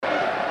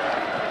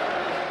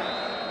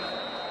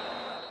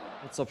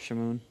What's up,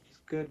 Shamoon? It's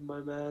good,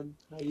 my man.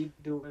 How you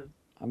doing?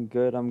 I'm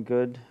good. I'm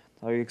good.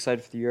 Are you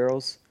excited for the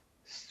Euros?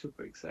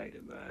 Super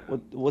excited, man.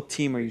 What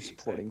team are you Really excited.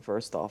 supporting?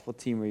 First off, what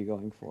team are you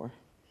going for?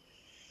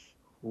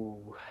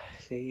 Ooh,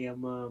 see,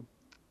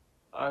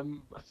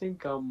 I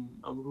think I'm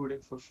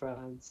rooting for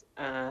France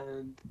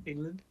and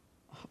England.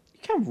 You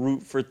can't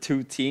root for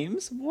two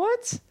teams.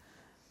 What?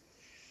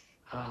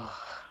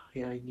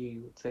 Yeah, I knew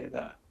you would say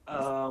that.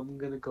 I'm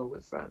gonna go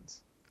with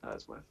France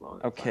as my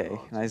final Okay,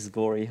 answer. nice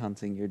glory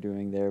hunting you're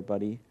doing there,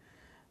 buddy.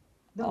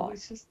 No, Uh,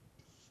 it's just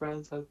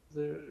France has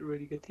a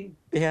really good team.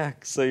 yeah,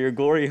 so you're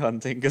glory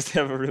hunting because they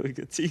have a really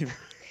good team.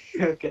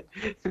 Okay,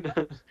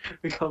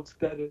 we can't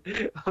start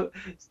it.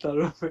 Start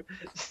over.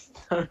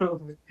 Start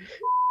over.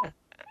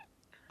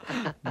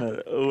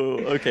 No,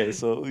 oh, okay,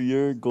 so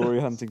you're glory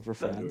hunting for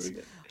Start over France.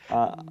 again.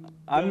 Uh,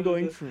 I'm No, no,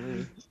 going no. for.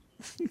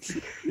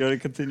 You want to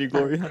continue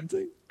glory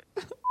hunting?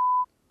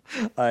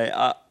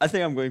 I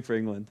think I'm going for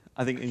England.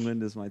 I think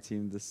England is my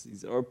team this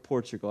season, or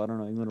Portugal. I don't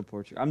know, England or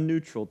Portugal. I'm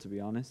neutral to be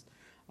honest.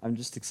 I'm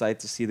just excited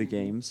to see the Mhm.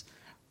 games.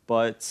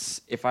 But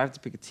if I have to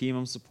pick a team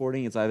I'm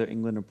supporting, it's either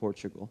England or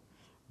Portugal.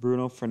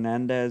 Bruno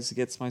Fernandes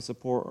gets my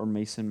support, or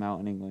Mason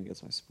Mount in England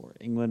gets my support.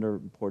 England or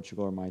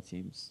Portugal are my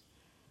teams.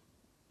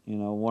 You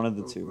know, one of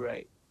the two.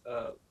 Right.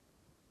 Uh,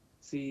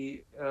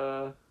 see,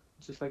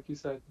 just like you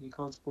said, you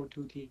can't support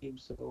two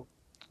teams. So,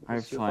 I'm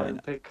what's your final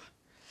fine. pick?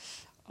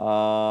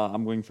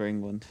 I'm going for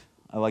England.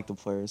 I like the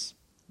players.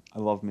 I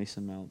love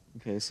Mason Mount.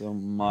 Okay, so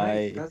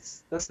Right. my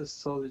That's a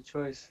solid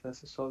choice.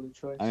 That's a solid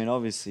I choice. mean,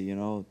 obviously,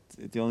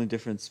 the only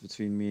difference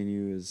between me and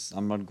you is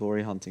I'm not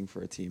glory hunting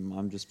for a team.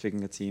 I'm just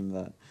picking a team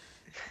that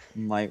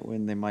might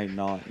win, they might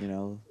not,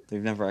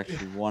 They've never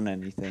actually won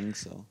anything,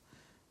 so,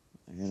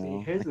 you See,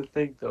 know. here's the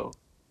thing, though.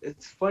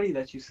 It's funny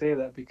that you say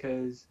that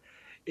because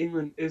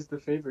England is the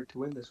favorite to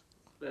win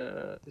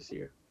this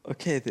year.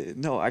 Okay,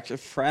 no, actually,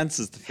 France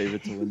is the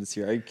favorite to win this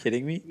year. Are you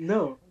kidding me?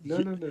 No, no,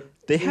 Y- no, no.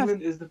 They have,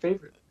 England is the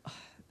favorite.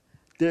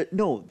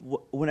 no,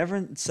 when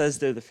everyone says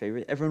they're the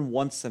favorite, everyone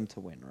wants them to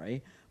win,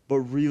 right? But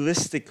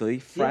realistically, Yeah.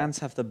 France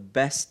have the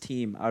best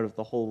team out of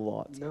the whole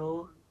lot.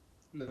 No,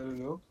 no, no,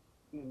 no.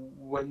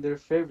 When they're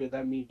favorite,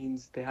 that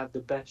means they have the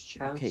best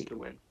chance Okay, to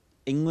win.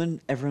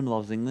 England, everyone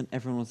loves England.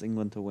 Everyone wants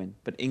England to win.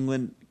 But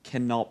England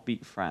cannot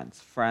beat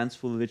France.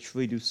 France will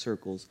literally do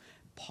circles.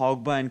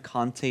 Pogba and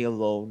Conte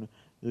alone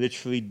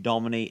literally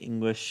dominate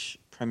English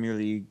Premier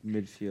League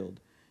midfield.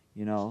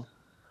 You know?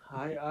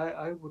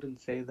 I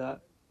wouldn't say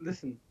that.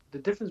 Listen, the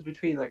difference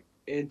between like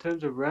in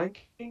terms of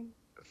ranking,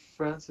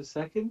 France is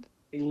second,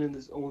 England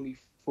is only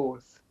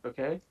fourth.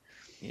 Okay,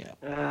 Yeah.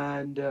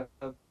 and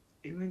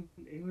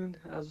England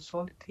has a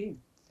solid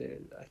team.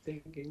 I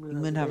think England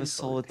has a England have very a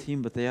solid solid team.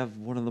 team, but they have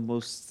one of the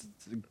most,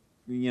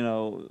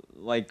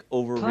 like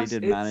Plus,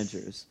 overrated it's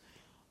managers.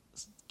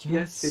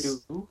 yes they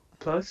Yes. do.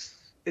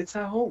 Plus, it's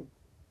at home.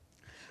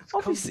 It's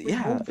Obviously, coming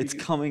yeah, home for it's you.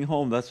 coming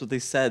home. That's what they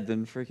said.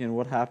 Then freaking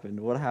what happened?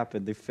 What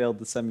happened? They failed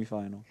the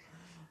semifinal.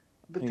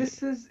 But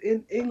this is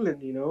in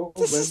England,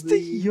 This is the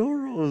Wembley.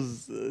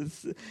 Euros.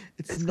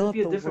 It's It's gonna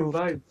be not a the different World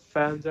Cup. vibe.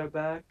 Fans are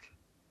back.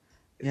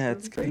 It's Yeah, gonna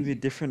it's be going to be a crazy.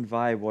 different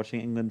vibe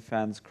watching England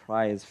fans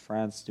cry as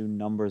France do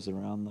numbers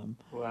around them.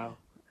 Wow.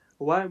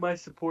 Why am I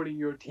supporting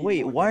your team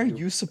Wait, more why than are you?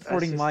 you That's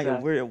supporting just my?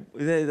 that.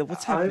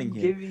 What's happening I'm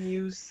here? giving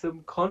you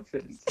some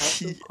confidence. Have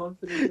some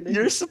confidence in You're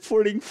England.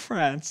 supporting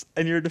France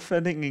and you're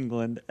defending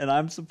England, and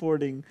I'm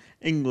supporting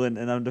England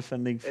and I'm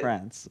defending It,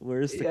 France.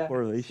 Where's the yeah, see,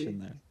 correlation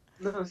there?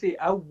 no, see,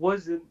 I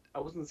wasn't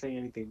saying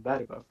anything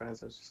bad about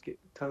France. I was just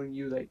telling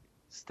you like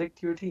stick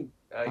to your team.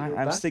 I'm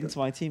Back sticking them. to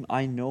my team.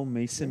 I know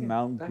Mason Yeah,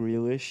 Mount, back them.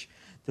 Grealish,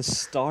 the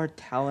star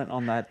talent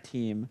on that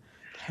team,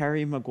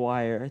 Harry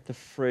Maguire, the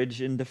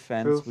fridge in Phil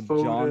defense with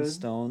John Foden.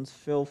 Stones,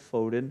 Phil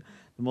Foden,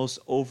 the most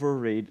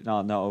overrated,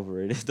 no, not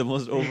overrated, the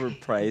most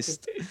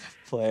overpriced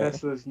player.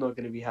 Tesla's not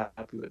gonna be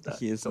happy with that.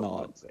 He is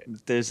not. Don't say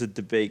There's a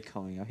debate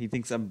coming up. He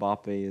thinks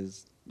Mbappe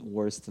is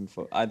worse than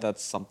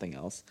that's something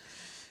else.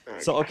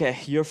 that. So Okay. okay,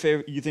 your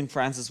favorite. You think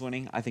France is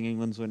winning? I think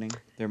England's winning.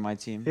 They're my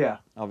team. Yeah,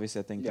 Obviously,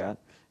 I think yeah. that.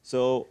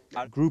 So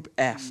Group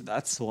F. Mm.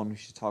 That's the one we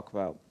should talk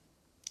about.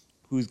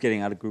 Who's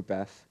getting out of Group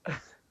F?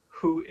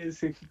 Who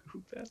is in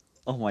Group F?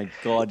 Oh my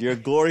God, you're a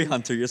glory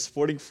hunter. You're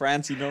supporting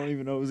France. You don't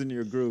even know who's in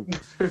your group.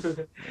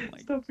 Oh my.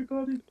 Stop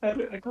recording.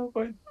 I can't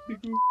find the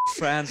group.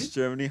 France,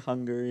 Germany,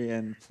 Hungary,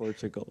 and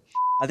Portugal.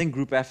 I think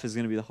Group F is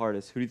going to be the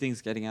hardest. Who do you think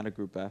is getting out of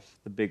Group F?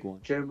 The big one.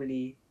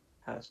 Germany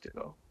has to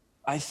go.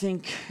 I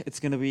think it's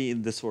going to be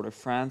in this order: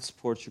 France,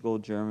 Portugal,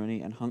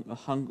 Germany, and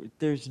Hungary.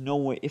 There's no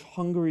way if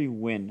Hungary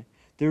win,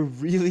 they're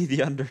really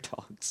the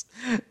underdogs.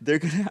 They're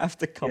going to have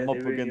to Yeah, come they up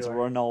really against are.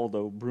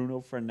 Ronaldo,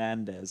 Bruno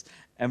Fernandes,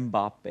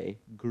 Mbappe,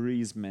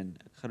 Griezmann,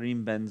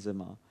 Karim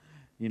Benzema,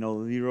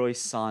 Leroy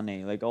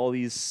Sané, like all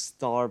these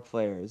star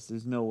players.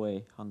 There's no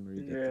way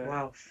Hungary get there.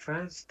 Wow,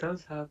 France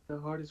does have the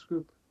hardest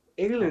group.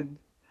 How, England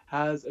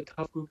has a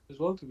tough group as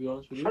well, to be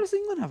honest with how you. does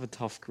England have a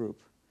tough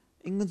group?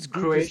 England's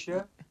group is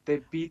Croatia, they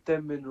beat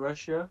them in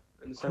Russia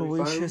in the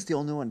Croatia is the semifinals.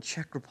 only one.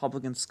 Czech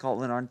Republic and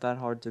Scotland aren't that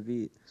hard to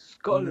beat.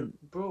 Scotland,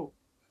 England bro.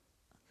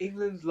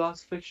 England's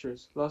last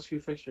few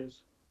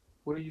fixtures.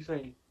 What are you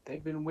saying?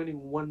 They've been winning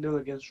 1-0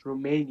 against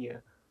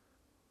Romania.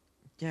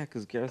 Yeah,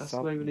 because Gareth That's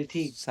not even a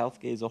team.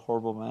 Southgate is a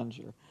horrible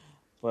manager.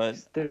 But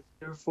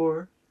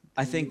Therefore,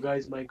 I you think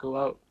guys might go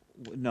out.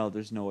 no,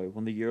 there's no way.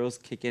 When the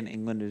Euros kick in,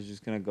 England is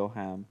just gonna go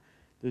ham.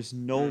 There's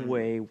no Mm.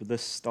 way with the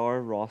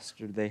star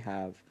roster they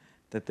have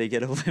that they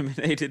get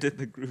eliminated in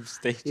the group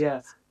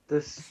Yeah, stages.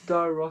 the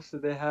star roster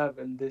they have,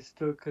 and they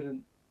still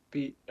couldn't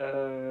beat.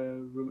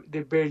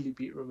 They barely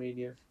beat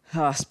Romania.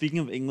 Speaking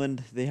of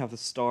England, they have the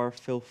star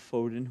Phil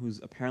Foden, who's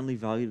apparently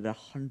valued at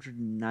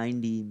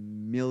 190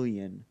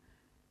 million,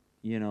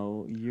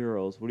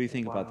 euros. What do you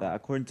think about that? Wow,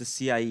 According to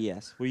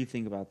CIES, what do you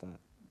think about that?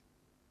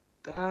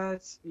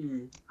 that's.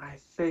 I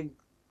think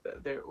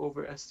that they're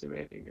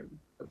overestimating him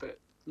a bit.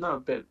 Not a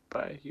bit,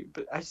 but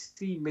I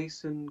see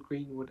Mason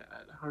Greenwood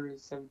at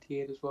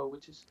 178 as well,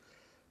 which is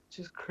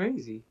just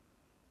crazy.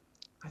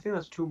 I think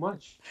that's too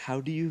much.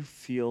 How do you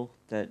feel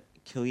that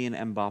Kylian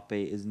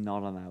Mbappe is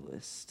not on that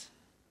list?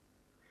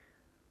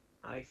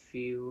 I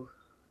feel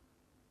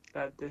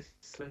that this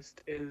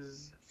list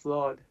is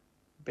flawed,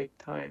 big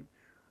time.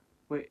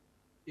 Wait,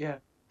 yeah,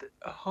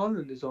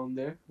 Holland is on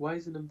there. Why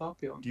isn't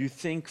Mbappe on Do you there?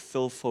 think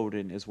Phil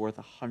Foden is worth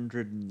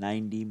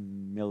 190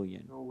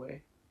 million? No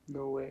way.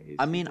 No way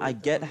I is he mean, I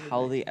worth get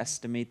how they 190 million.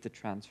 estimate the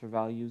transfer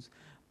values,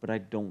 but I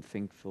don't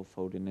think Phil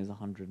Foden is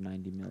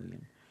 190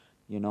 million.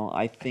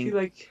 I I feel think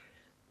like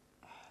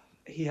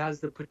he has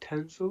the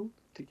potential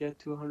to get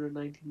to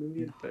 190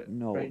 million, but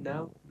no, right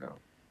now, no. no.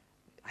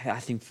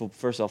 I think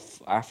first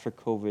off, after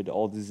COVID,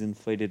 all these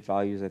inflated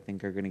values I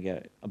think are going to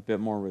get a bit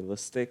more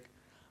realistic,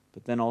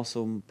 but then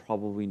also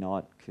probably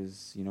not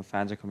because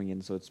fans are coming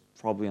in, so it's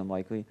probably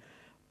unlikely.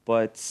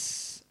 But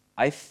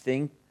I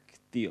think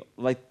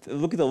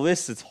look at the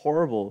list; it's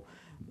horrible.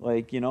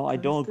 I The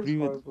don't list is agree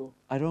with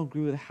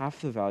horrible.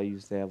 half the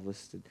values they have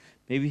listed.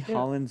 Maybe Yeah.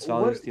 Holland's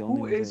value is the only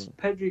Who ones. is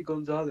Pedri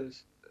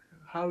Gonzalez?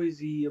 How is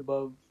he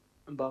above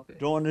Mbappe?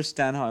 Don't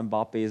understand how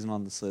Mbappe isn't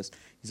on this list.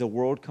 He's a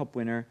World Cup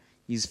winner.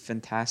 He's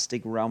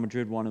fantastic. Real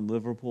Madrid won him.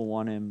 Liverpool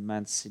won him.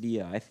 Man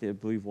City, I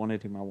believe,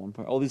 wanted him at one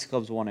point. All these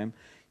clubs won him.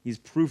 He's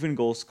proven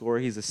goal scorer.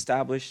 He's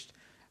established.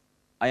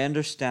 I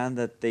understand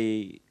that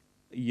they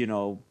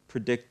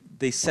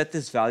set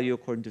this value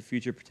according to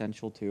future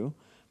potential too,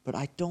 but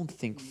I don't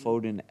think Mhm.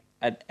 Foden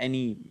at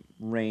any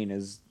reign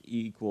is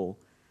equal.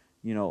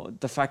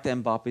 The fact that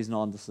Mbappe is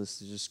not on this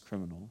list is just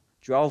criminal.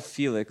 Joao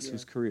Felix, Yeah.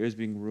 whose career is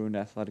being ruined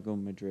at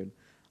Atletico Madrid,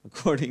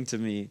 according to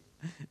me,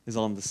 is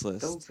on this Don't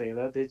list. say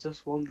that. They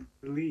just won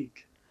the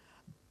league.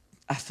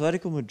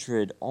 Atletico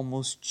Madrid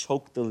almost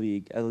choked the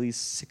league at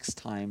least 6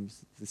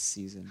 times this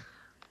season,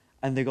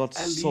 and they got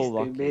At so least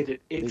they made lucky.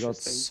 it They got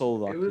interesting.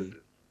 so It was. lucky.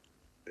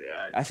 Yeah,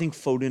 I I know. think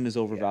Foden is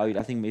overvalued. I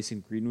Yeah. think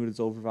Mason Greenwood is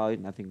overvalued,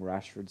 and I think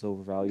Rashford's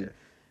overvalued. Yeah.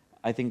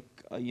 I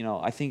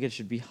think it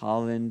should be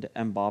Haaland,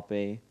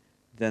 Mbappe,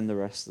 then the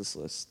rest of this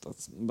list.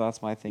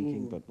 That's my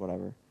thinking, Mm. but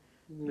whatever.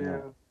 You know. Yeah.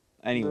 No,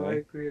 I Anyway,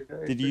 agree.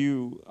 I did agree.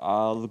 you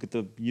look at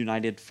the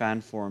United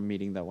Fan Forum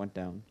meeting that went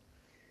down?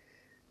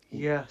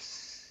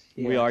 Yes.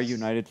 We are Yes.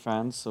 United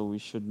fans, so we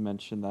should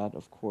mention that,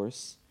 of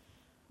course.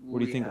 What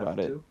do you We think have about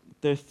it? to.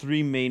 There are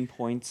three main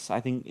points.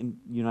 I think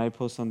United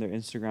posts on their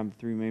Instagram the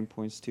three main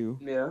points too.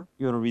 Yeah.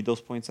 You want to read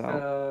those points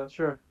out?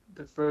 Sure.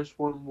 The first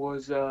one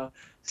was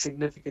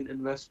significant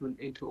investment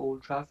into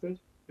Old Trafford,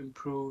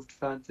 improved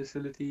fan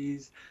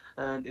facilities,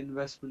 and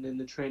investment in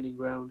the training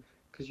ground.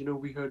 Because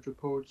we heard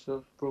reports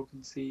of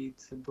broken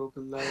seats and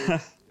broken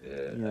lights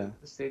Yeah.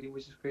 at the stadium,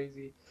 which is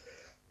crazy.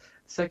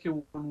 The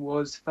second one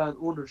was fan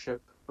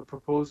ownership, a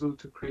proposal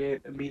to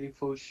create a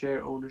meaningful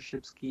share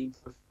ownership scheme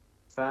for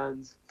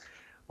fans.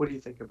 What do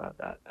you think about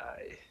that?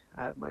 I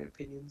have my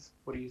opinions.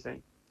 What do you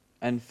think?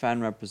 And fan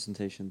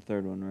representation,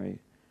 third one, right?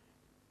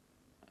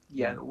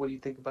 Yeah, what do you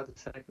think about the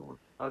second one?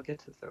 I'll get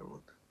to the third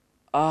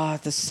one.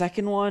 The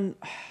second one,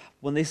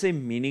 when they say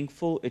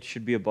meaningful, it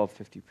should be above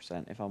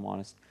 50%, if I'm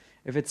honest.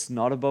 If it's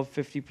not above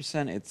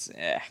 50%,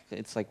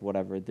 it's like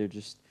whatever. They're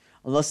just,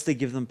 unless they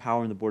give them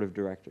power in the board of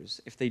directors.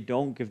 If they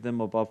don't give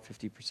them above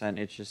 50%,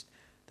 it's just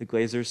the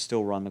Glazers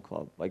still run the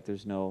club. Like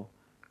there's no,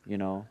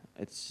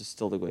 it's just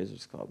still the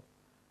Glazers club.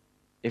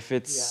 If Yeah,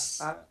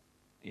 it's,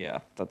 yeah,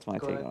 that's my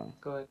go take ahead. on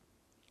it. Go ahead.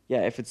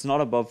 Yeah, if it's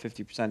not above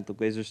 50%, the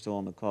Glazers still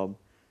own the club.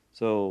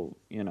 So.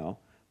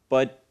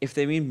 But if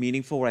they mean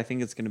meaningful, what I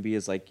think it's going to be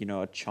is like,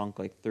 a chunk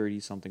like 30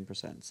 something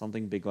percent,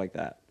 something big like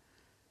that.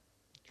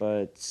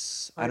 But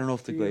I I don't know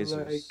if the feel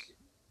Glazers. like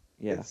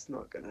Yeah. it's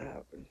not gonna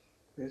happen.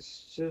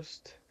 It's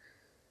just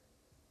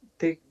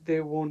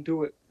they won't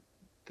do it.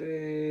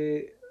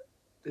 They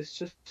it's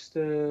just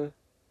a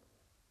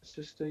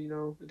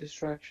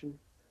distraction.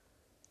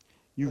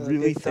 You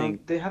really They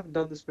think. haven't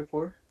done this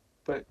before,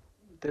 but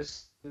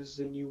this is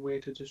a new way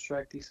to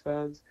distract these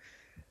fans.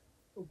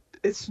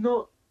 It's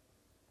not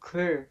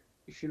clear,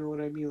 if you know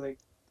what I mean. Like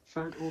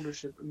fan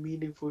ownership,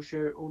 meaningful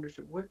share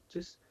ownership. What?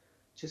 Just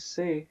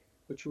say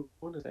what you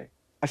want to say.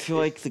 I feel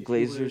like the If you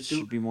were to Glazers do,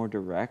 should be more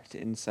direct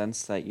in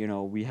sense that,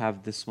 we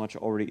have this much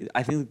already.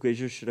 I think the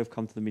Glazers should have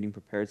come to the meeting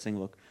prepared saying,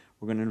 look,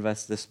 we're going to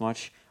invest this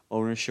much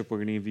ownership. We're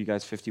going to give you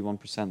guys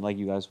 51% like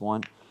you guys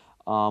want.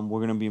 we're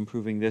gonna be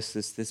improving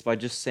this by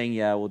just saying,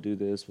 yeah, we'll do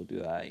this, we'll do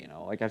that.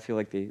 Like I feel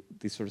like they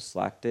sort of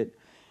slacked it.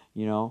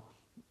 You know,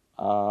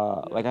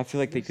 Yeah, like I feel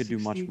like they they're could do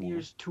much 16 more.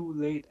 years too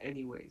late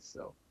anyway,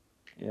 so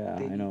Yeah,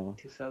 they I need know.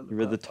 to sell the You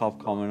read the club a top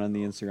lot. comment on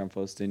the Instagram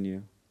post, didn't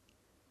you?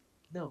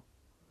 No,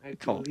 I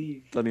Come on,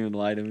 believe. don't even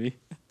lie to me.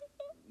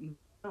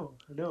 No,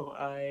 no,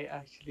 I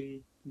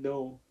actually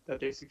know that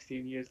they're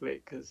 16 years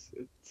late because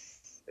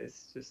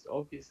it's just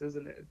obvious,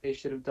 isn't it? They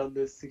should have done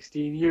this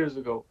 16 years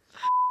ago.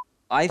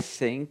 I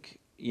think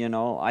the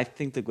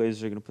Glazers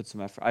are going to put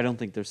some effort. I don't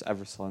think there's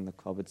ever selling the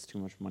club. It's too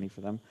much money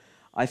for them.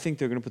 I think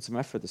they're going to put some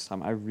effort this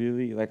time. I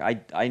really like.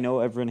 I know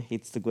everyone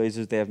hates the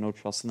Glazers. They have no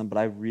trust in them, but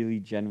I really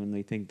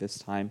genuinely think this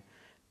time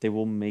they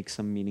will make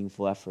some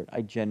meaningful effort.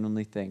 I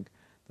genuinely think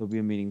there'll be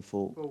a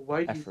meaningful Well,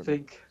 why do you effort.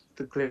 think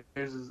the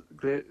Glazers?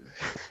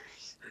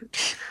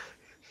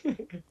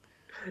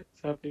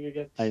 It's happening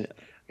again. I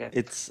Okay.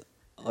 it's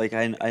like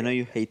I know Okay.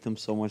 you hate them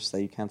so much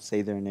that you can't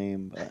say their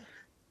name, but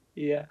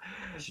Yeah.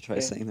 you should try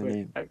Okay. saying their Wait,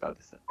 name. I got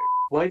this.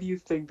 Why do you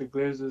think the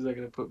Glazers are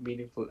gonna put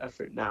meaningful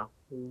effort now?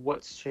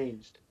 What's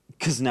changed?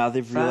 Because now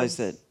they've realized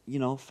that,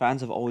 Fans.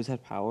 fans have always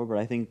had power, but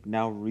I think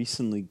now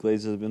recently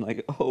Glazers have been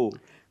like, oh,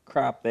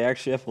 crap, they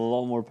actually have a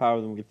lot more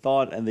power than we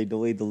thought, and they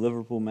delayed the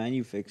Liverpool Man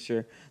U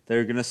fixture.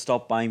 They're going to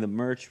stop buying the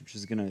merch, which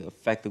is going to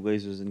affect the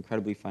Glazers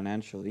incredibly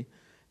financially.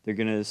 They're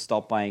going to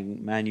stop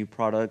buying Man U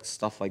products,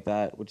 stuff like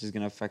that, which is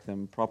going to affect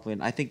them properly.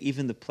 And I think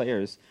even the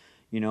players,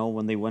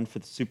 when they went for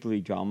the Super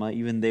League drama,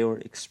 even they were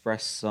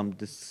expressed some,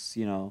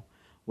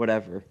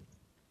 whatever.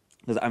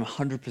 Because I'm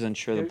 100%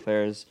 sure the Here,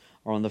 players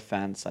are on the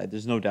fan side.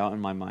 There's no doubt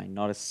in my mind,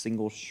 not a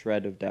single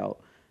shred of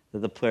doubt that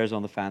the players are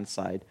on the fan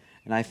side.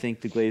 And I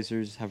think the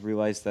Glazers have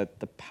realized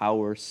that the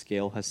power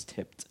scale has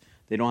tipped.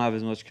 They don't have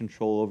as much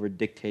control over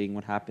dictating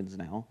what happens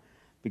now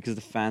because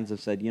the fans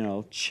have said,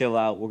 chill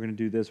out, we're going to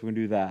do this, we're going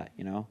to do that.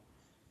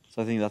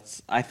 So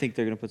I think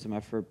they're going to put some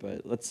effort,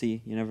 but let's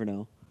see. You never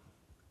know.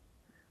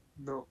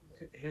 no.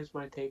 Here's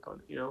my take on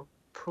it.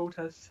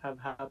 Protests have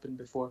happened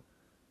before,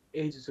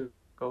 ages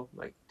ago,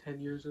 like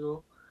 10 years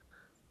ago,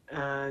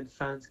 and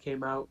fans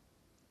came out.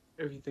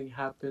 Everything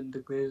happened. The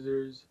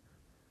Glazers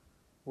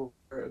were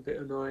a bit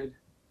annoyed.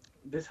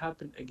 This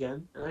happened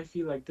again, and I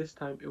feel like this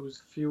time it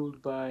was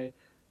fueled by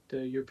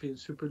the European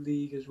Super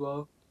League as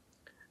well,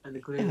 and the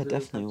Yeah, it Glazers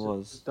definitely have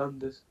was. just done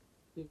this.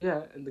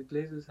 Yeah, and the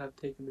Glazers have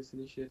taken this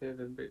initiative,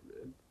 and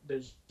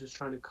they're just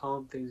trying to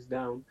calm things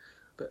down.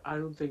 But I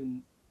don't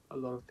think a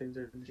lot of things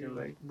are gonna change.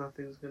 Like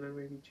nothing's gonna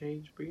really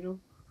change. But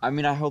I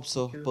mean, I hope we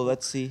so, can but hope.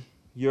 let's see.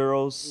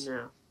 Euros,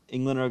 Yeah.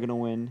 England are going to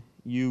win.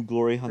 You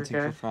glory hunting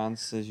for Okay.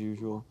 France as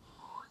usual.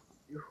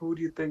 Who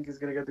do you think is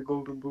gonna get the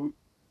Golden Boot?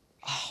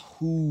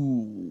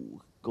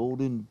 Ooh,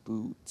 Golden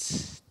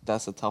Boots.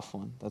 That's a tough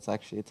one. That's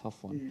actually a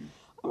tough one. Mm.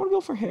 I'm gonna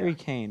go for Yeah. Harry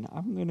Kane.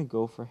 I'm gonna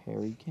go for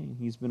Harry Kane.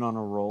 He's been on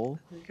a roll.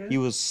 Okay. He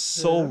was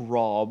so Yeah.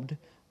 robbed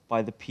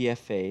by the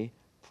PFA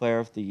Player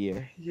of the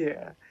Year.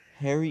 Yeah.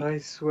 Harry, I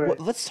swear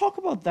let's talk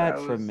about that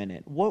that for a was.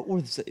 minute. What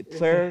was it?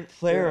 Player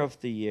Yeah. of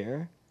the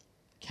Year?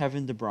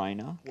 Kevin De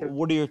Bruyne. Kev-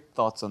 What are your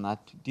thoughts on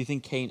that? Do you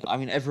think Kane? I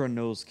mean, everyone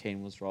knows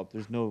Kane was robbed.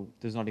 There's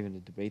not even a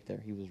debate there.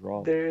 He was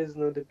robbed. There is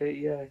no debate.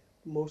 Yeah.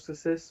 Most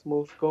assists,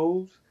 most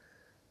goals.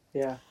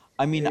 Yeah.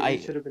 I mean, It I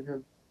should have been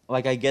him.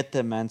 like I get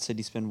that Man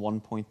City spent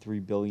 1.3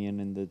 billion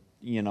in the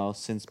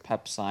since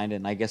Pep signed,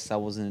 and I guess that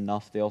wasn't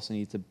enough. They also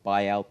need to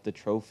buy out the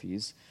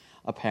trophies,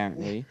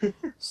 apparently.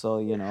 So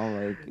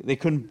like they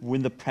couldn't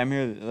win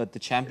the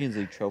Champions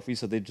League trophy,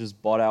 so they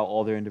just bought out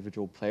all their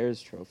individual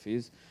players'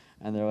 trophies,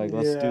 and they're like,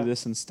 let's do Yeah.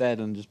 this instead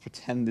and just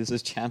pretend this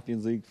is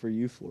Champions League for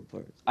you four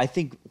players. I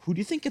think who do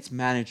you think gets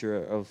manager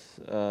of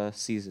the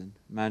season?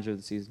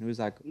 Who's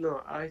that?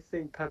 No, I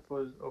think Pep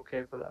was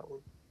okay for that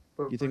one.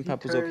 But You think he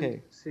Pep was turned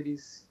okay?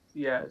 City's.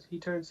 Yeah, he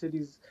turned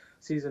City's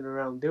season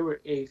around. They were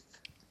eighth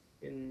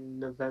in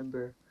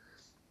November.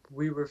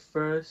 We were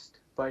first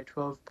by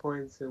 12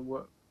 points in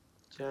what,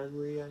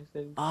 January, I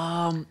think.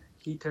 Um,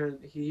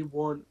 He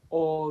won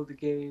all the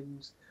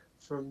games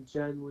from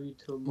January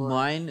till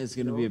Mine March. is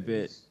gonna be a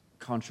bit He's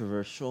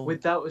controversial.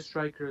 without a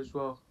striker as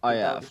well. Oh yeah,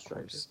 Without a of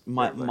striker. course.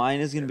 My Never mind. mine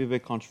is gonna Yeah. be a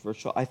bit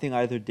controversial. I think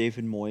either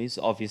David Moyes,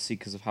 obviously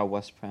because of how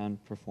West Ham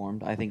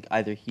performed. I think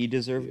either he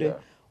deserved it Yeah.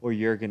 or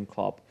Jurgen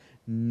Klopp.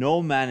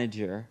 No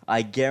manager,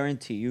 I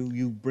guarantee you.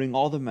 You bring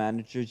all the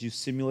managers, you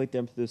simulate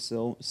them to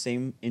the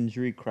same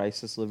injury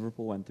crisis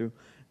Liverpool went through.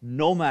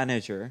 No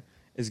manager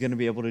is gonna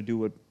be able to do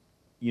what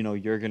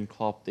Jurgen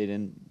Klopp did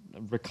and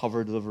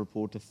recovered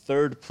Liverpool to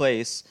third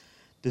place,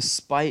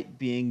 despite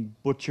being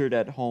butchered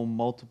at home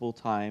multiple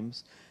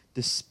times,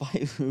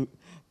 despite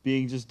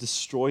being just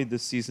destroyed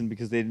this season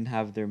because they didn't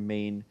have their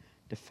main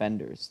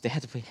defenders. They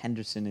had to play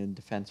Henderson in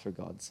defense for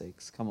God's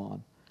sakes. Come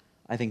on.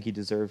 I think he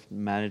deserved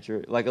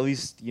manager. Like at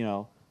least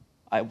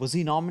was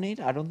he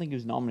nominated? I don't think he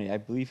was nominated. I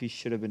believe he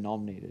should have been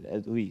nominated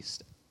at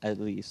least. At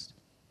least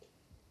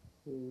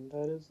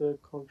That is a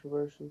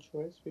controversial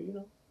choice,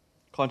 but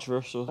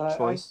controversial I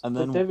choice. And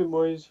but then David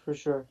Moyes for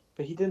sure.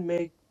 But he didn't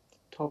make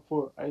top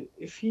four.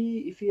 If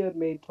he had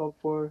made top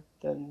four,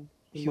 then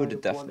he He would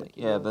might have have won it.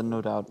 definitely, yeah, then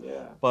no doubt.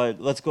 Yeah. But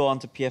let's go on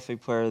to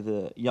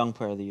PFA Young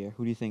Player of the Year.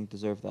 Who do you think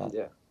deserved that?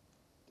 Yeah.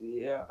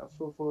 Yeah,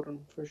 Phil Foden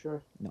for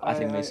sure. No, I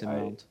think Mason I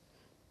Mount.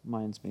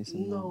 Mine's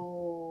Mason Mount.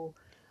 no.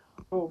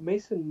 Bro,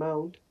 Mason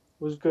Mount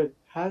was good.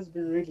 Has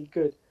been really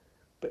good.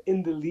 But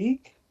in the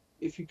league,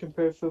 if you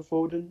compare Phil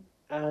Foden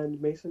and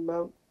Mason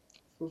Mount,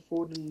 Phil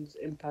Foden's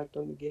impact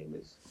on the game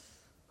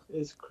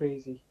is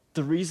crazy.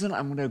 The reason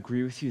I'm going to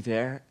agree with you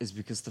there is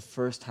because the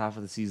first half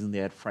of the season they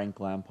had Frank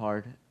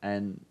Lampard,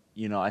 and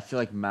I feel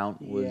like Mount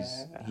Yeah.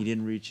 he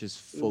didn't reach his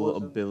It full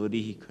wasn't.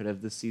 ability he could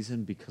have this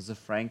season because of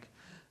Frank.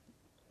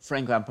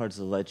 Frank Lampard's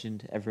a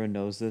legend. Everyone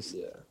knows this.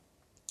 Yeah.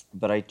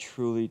 But I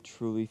truly,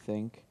 truly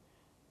think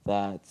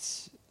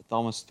that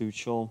Thomas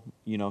Tuchel,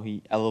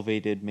 he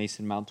elevated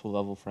Mason Mount to a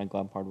level Frank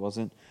Lampard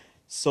wasn't.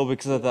 So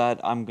because of Yeah.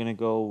 that, I'm gonna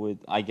go with,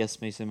 I guess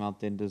Mason Mount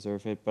didn't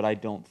deserve it, but I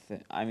don't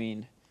think. I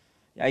mean,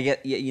 I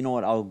get, yeah, you know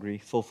what? I'll agree.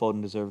 Phil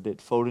Foden deserved it.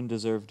 Foden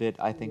deserved it.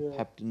 I think Yeah.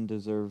 Pep didn't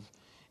deserve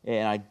it,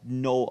 and I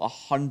know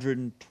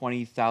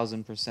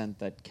 120,000%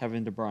 that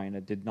Kevin De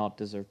Bruyne did not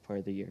deserve Player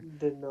of the Year.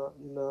 Did not.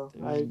 No,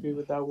 I There's agree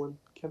with that one.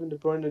 Kevin De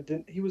Bruyne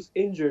didn't. He was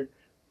injured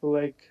for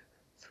like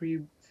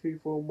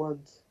 4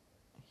 months,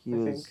 he I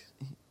was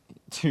think.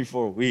 3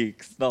 4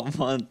 weeks, not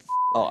months.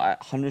 Oh,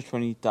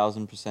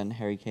 120,000%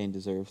 Harry Kane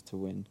deserved to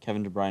win.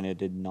 Kevin De Bruyne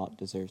did not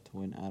deserve to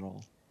win at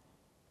all.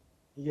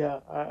 Yeah,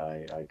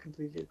 I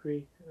completely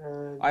agree.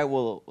 And I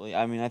will.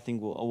 I mean, I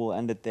think we'll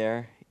end it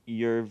there.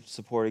 You're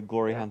supporting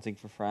glory yeah, hunting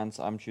for France.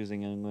 I'm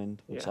choosing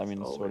England, which I yes, mean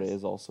sort of always.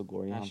 is also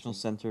glory hunting. National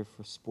Center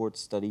for Sports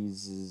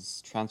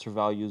Studies' transfer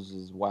values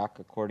is whack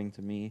according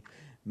to me.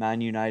 Man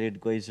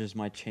United Glazers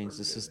might change the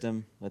Really.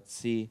 system. Let's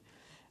see.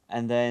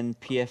 And then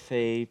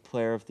PFA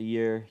Player of the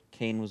Year,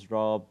 Kane was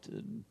robbed.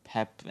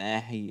 Pep,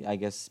 I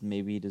guess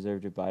maybe he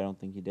deserved it, but I don't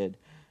think he did.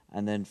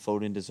 And then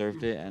Foden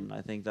deserved it, and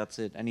I think that's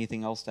it.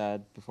 Anything else to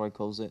add before I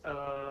close it?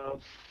 Uh,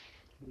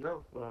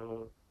 no.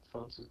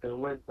 France is gonna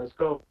win. Let's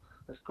go.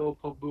 Let's go,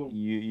 Pop Boom.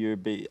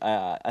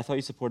 I thought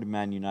you supported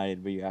Man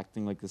United, but you're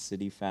acting like a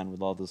City fan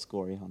with all this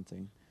glory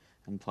hunting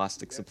and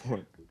plastic There,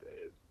 support.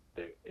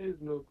 there is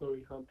no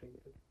glory hunting.